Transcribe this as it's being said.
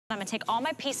I'm gonna take all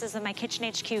my pieces of my Kitchen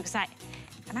HQ because I'm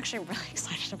actually really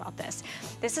excited about this.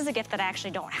 This is a gift that I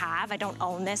actually don't have. I don't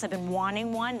own this. I've been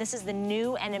wanting one. This is the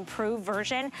new and improved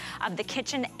version of the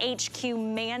Kitchen HQ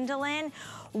Mandoline.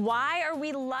 Why are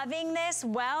we loving this?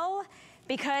 Well,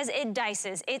 because it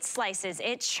dices, it slices,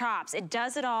 it chops, it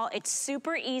does it all. It's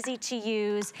super easy to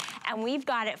use, and we've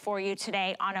got it for you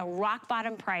today on a rock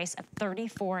bottom price of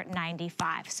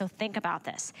 $34.95. So think about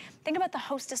this. Think about the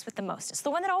hostess with the mostest,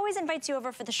 the one that always invites you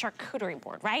over for the charcuterie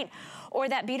board, right? Or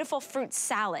that beautiful fruit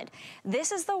salad.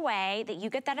 This is the way that you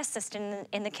get that assistant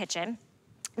in the kitchen,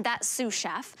 that sous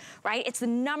chef, right? It's the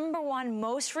 #1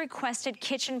 most requested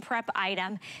kitchen prep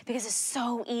item because it's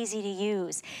so easy to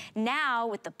use. Now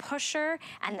with the pusher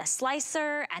and the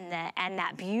slicer and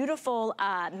that beautiful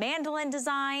mandolin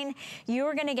design,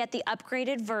 you're gonna get the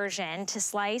upgraded version to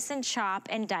slice and chop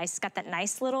and dice. It's got that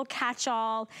nice little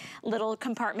catch-all little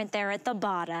compartment there at the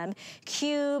bottom.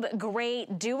 Cube,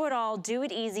 grate, do it all, do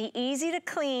it easy, easy to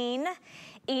clean,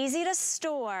 easy to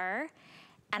store.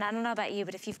 And I don't know about you,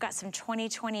 but if you've got some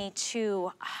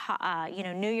 2022,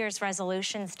 New Year's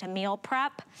resolutions to meal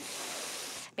prep,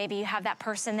 maybe you have that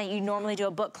person that you normally do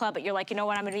a book club, but you're like, you know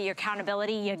what, I'm gonna do your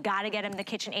accountability. You gotta get them the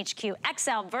Kitchen HQ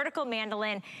XL Vertical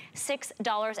Mandolin,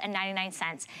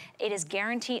 $6.99. It is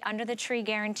guaranteed, under the tree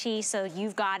guarantee, so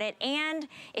you've got it. And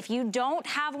if you don't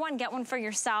have one, get one for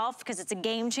yourself because it's a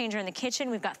game changer in the kitchen.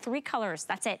 We've got 3 colors,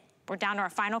 that's it. We're down to our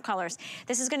final colors.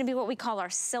 This is gonna be what we call our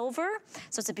silver.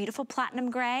 So it's a beautiful platinum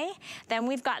gray. Then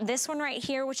we've got this one right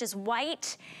here, which is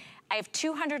white. I have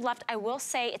 200 left. I will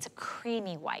say it's a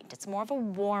creamy white. It's more of a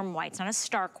warm white. It's not a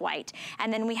stark white.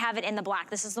 And then we have it in the black.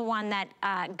 This is the one that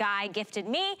Guy gifted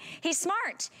me. He's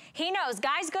smart. He knows.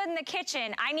 Guy's good in the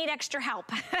kitchen. I need extra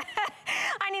help.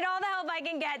 I need all the help I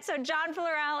can get. So John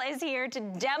Florell is here to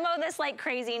demo this like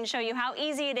crazy and show you how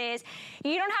easy it is.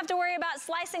 You don't have to worry about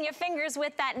slicing your fingers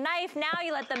with that knife. Now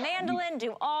you let the mandolin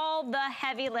do all the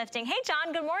heavy lifting. Hey,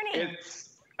 John, good morning.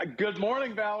 Good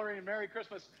morning, Valerie, and Merry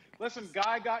Christmas. Listen,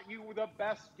 Guy got you the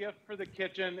best gift for the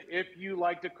kitchen if you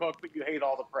like to cook, but you hate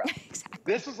all the prep. Exactly.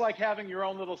 This is like having your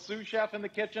own little sous chef in the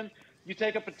kitchen. You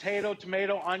take a potato,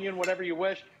 tomato, onion, whatever you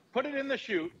wish, put it in the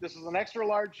chute. This is an extra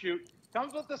large chute.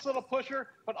 Comes with this little pusher,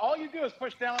 but all you do is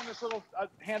push down this little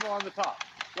handle on the top.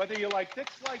 Whether you like thick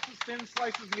slices, thin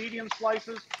slices, medium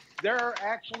slices, there are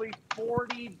actually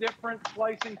 40 different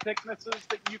slicing thicknesses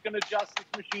that you can adjust this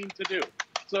machine to do.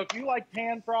 So if you like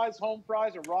pan fries, home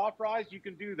fries, or raw fries, you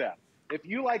can do that. If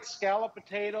you like scalloped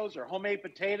potatoes or homemade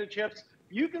potato chips,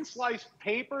 you can slice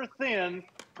paper thin,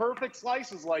 perfect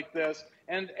slices like this.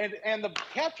 And the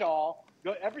catch-all,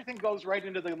 everything goes right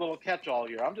into the little catch-all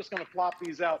here. I'm just gonna plop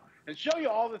these out and show you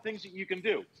all the things that you can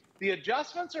do. The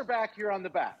adjustments are back here on the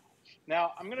back.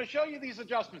 Now, I'm gonna show you these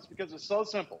adjustments because it's so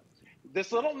simple.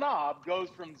 This little knob goes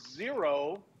from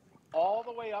 0 all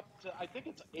the way up to, I think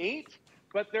it's 8,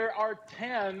 but there are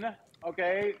 10,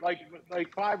 okay, like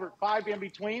 5 in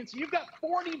between. So you've got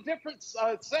 40 different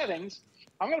settings.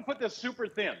 I'm gonna put this super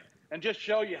thin and just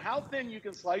show you how thin you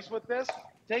can slice with this.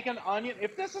 Take an onion.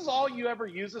 If this is all you ever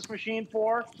use this machine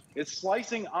for, is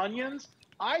slicing onions,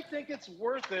 I think it's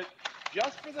worth it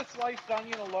just for the sliced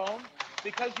onion alone,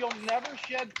 because you'll never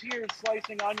shed tears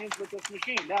slicing onions with this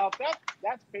machine. Now,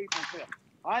 that's paper thin.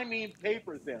 I mean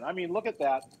paper thin. I mean, look at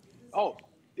that. Oh,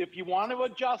 if you want to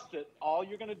adjust it, all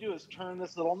you're going to do is turn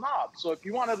this little knob. So if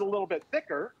you want it a little bit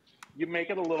thicker, you make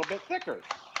it a little bit thicker.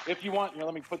 If you want,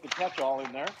 let me put the catch-all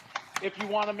in there. If you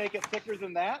want to make it thicker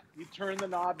than that, you turn the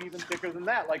knob even thicker than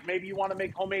that. Like maybe you want to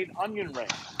make homemade onion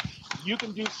rings. You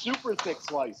can do super thick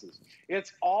slices.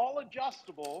 It's all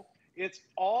adjustable. It's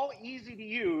all easy to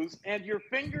use, and your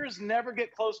fingers never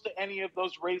get close to any of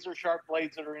those razor sharp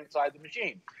blades that are inside the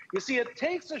machine. You see, it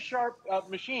takes a sharp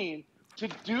machine to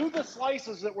do the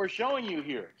slices that we're showing you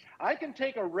here. I can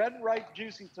take a red, ripe,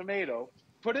 juicy tomato,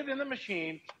 put it in the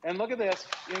machine, and look at this.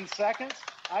 In seconds,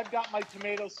 I've got my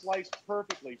tomatoes sliced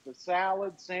perfectly for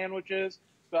salads, sandwiches,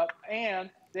 and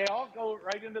they all go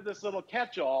right into this little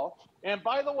catch-all. And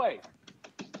by the way,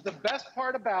 the best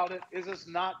part about it is it's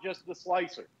not just the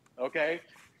slicer, okay?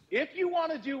 If you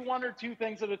want to do 1 or 2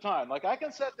 things at a time, like I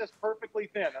can set this perfectly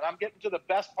thin, and I'm getting to the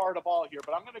best part of all here,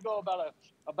 but I'm going to go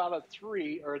about a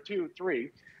 3 or a 2, 3,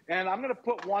 and I'm going to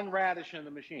put 1 radish in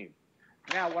the machine.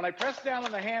 Now, when I press down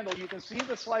on the handle, you can see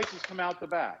the slices come out the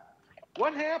back.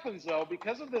 What happens, though,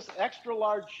 because of this extra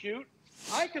large chute,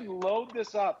 I can load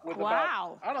this up with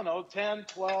about, I don't know, 10,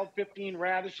 12, 15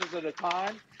 radishes at a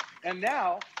time. And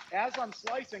now, as I'm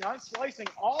slicing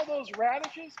all those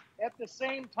radishes at the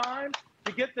same time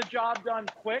to get the job done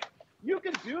quick. You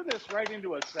can do this right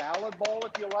into a salad bowl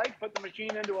if you like. Put the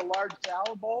machine into a large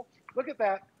salad bowl. Look at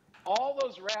that. all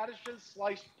those radishes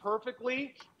sliced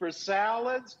perfectly for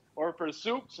salads or for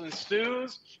soups and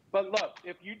stews. But look,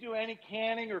 if you do any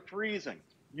canning or freezing,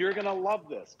 you're gonna love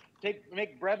this.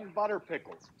 Make bread and butter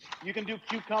pickles. You can do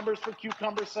cucumbers for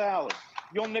cucumber salad.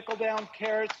 You'll nickel down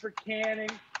carrots for canning.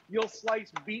 You'll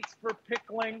slice beets for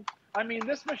pickling. I mean,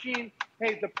 this machine,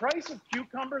 hey, the price of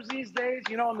cucumbers these days,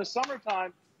 you know, in the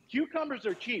summertime, cucumbers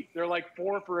are cheap. They're like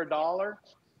 4 for $1.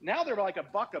 Now they're like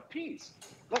 $1 a piece.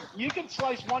 Look, you can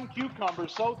slice one cucumber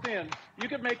so thin, you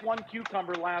could make one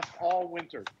cucumber last all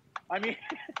winter. I mean,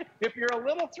 if you're a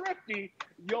little thrifty,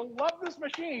 you'll love this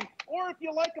machine. Or if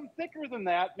you like them thicker than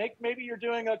that, maybe you're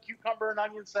doing a cucumber and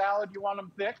onion salad, you want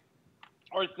them thick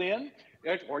or thin,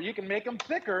 or you can make them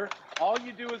thicker. All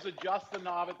you do is adjust the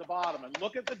knob at the bottom, and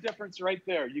look at the difference right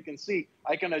there. You can see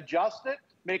I can adjust it,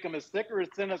 make them as thick or as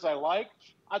thin as I like.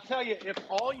 I'll tell you, if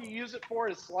all you use it for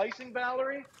is slicing,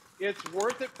 Valerie, it's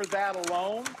worth it for that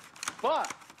alone.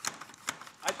 But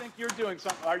I think you're doing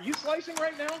something. Are you slicing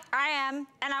right now? I am,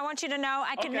 and I want you to know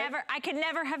I could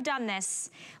never have done this.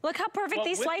 Look how perfect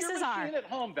these slices are. With your machine at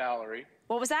home, Valerie.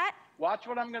 What was that? Watch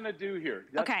what I'm gonna do here.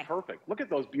 That's okay. Perfect. Look at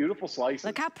those beautiful slices.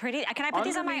 Look how pretty. Can I put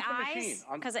these on my eyes?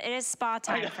 Because it is spa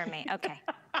time for me. Okay.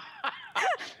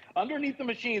 Underneath the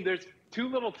machine, there's 2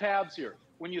 little tabs here.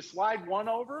 When you slide one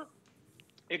over,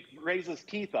 it raises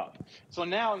teeth up. So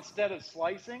now instead of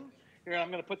slicing, here, I'm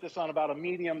gonna put this on about a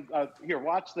medium, here,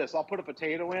 watch this. I'll put a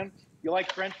potato in. You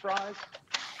like French fries?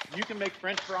 You can make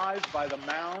French fries by the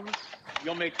mounds.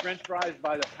 You'll make French fries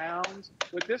by the pounds.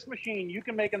 With this machine, you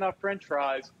can make enough French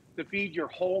fries to feed your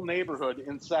whole neighborhood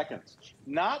in seconds.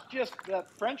 Not just that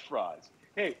French fries.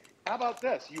 Hey, how about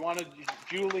this? You want to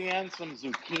julienne some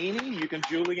zucchini? You can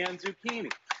julienne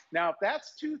zucchini. Now, if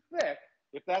that's too thick,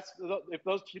 if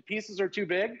those pieces are too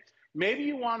big, maybe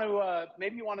you want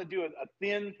to do a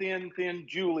thin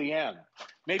julienne.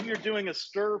 Maybe you're doing a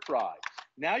stir fry.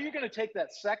 Now you're going to take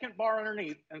that second bar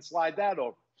underneath and slide that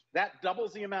over. That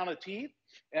doubles the amount of teeth,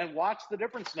 and watch the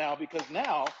difference now, because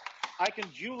now I can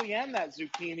julienne that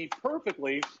zucchini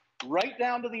perfectly right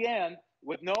down to the end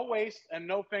with no waste and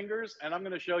no fingers. And I'm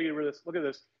going to show you this. Look at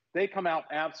this. They come out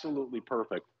absolutely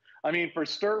perfect. I mean, for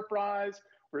stir fries,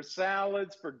 for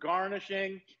salads, for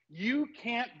garnishing, you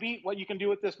can't beat what you can do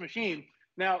with this machine.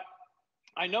 Now,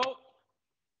 I know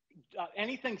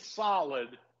anything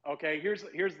solid, okay, here's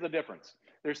the difference.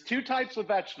 There's 2 types of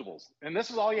vegetables, and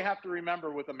this is all you have to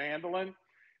remember with a mandolin,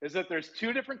 is that there's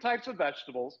 2 different types of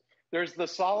vegetables. There's the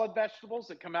solid vegetables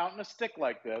that come out in a stick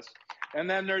like this, and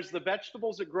then there's the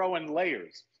vegetables that grow in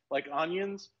layers, like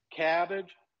onions,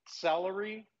 cabbage,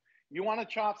 celery. You want to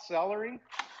chop celery?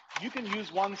 You can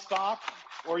use one stalk,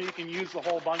 or you can use the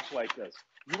whole bunch like this.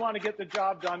 You want to get the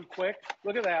job done quick?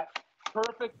 Look at that.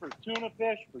 Perfect for tuna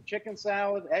fish, for chicken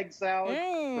salad, egg salad,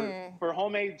 for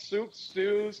homemade soups,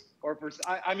 stews, or for,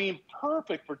 I mean,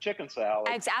 perfect for chicken salad.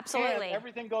 Absolutely. And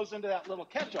everything goes into that little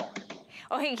catch-all.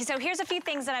 Okay, so here's a few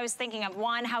things that I was thinking of.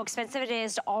 One, how expensive it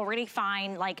is to already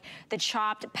find like the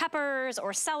chopped peppers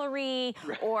or celery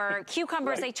or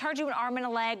cucumbers. Right. They charge you an arm and a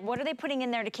leg. What are they putting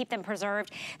in there to keep them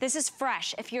preserved? This is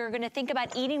fresh. If you're gonna think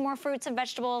about eating more fruits and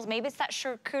vegetables, maybe it's that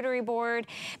charcuterie board.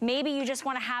 Maybe you just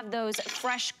wanna have those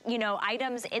fresh, you know,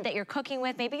 items that you're cooking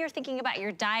with. Maybe you're thinking about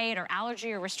your diet or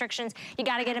allergy or restrictions. You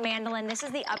gotta get a mandolin. This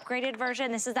is the upgraded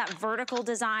version. This is that vertical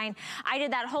design. I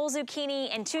did that whole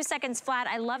zucchini in 2 seconds flat.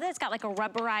 I love that it's got like a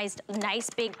rubberized, nice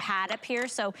big pad up here,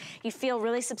 so you feel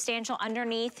really substantial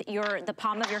underneath the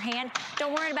palm of your hand.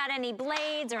 Don't worry about any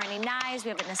blades or any knives. We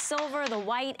have it in the silver, the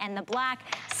white, and the black.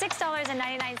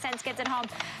 $6.99 gets it home.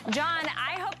 John,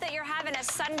 I hope that you're having a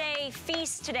Sunday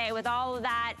feast today with all of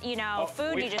that, you know,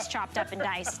 food you just chopped up and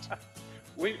diced.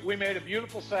 We made a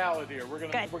beautiful salad here. We're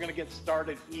gonna get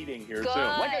started eating here soon.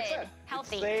 Like I said,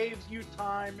 healthy. It saves you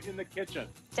time in the kitchen.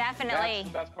 Definitely. That's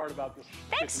the best part about this.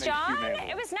 Thanks, John.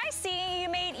 It was nice seeing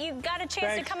you. You got a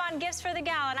chance to come on Gifts for the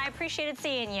Gal, and I appreciated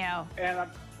seeing you. And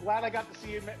I'm glad I got to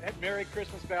see you. Merry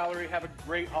Christmas, Valerie. Have a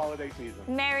great holiday season.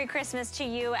 Merry Christmas to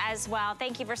you as well.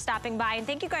 Thank you for stopping by, and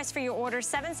thank you guys for your orders.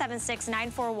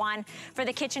 776-941 for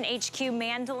the Kitchen HQ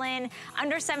mandolin.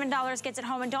 Under $7 gets it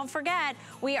home. And don't forget,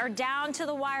 we are down to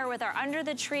the wire with our Under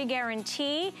the Tree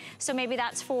guarantee. So maybe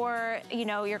that's for, you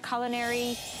know, your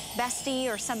culinary bestie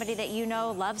or somebody that you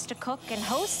know loves to cook and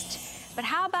host. But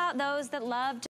how about those that love to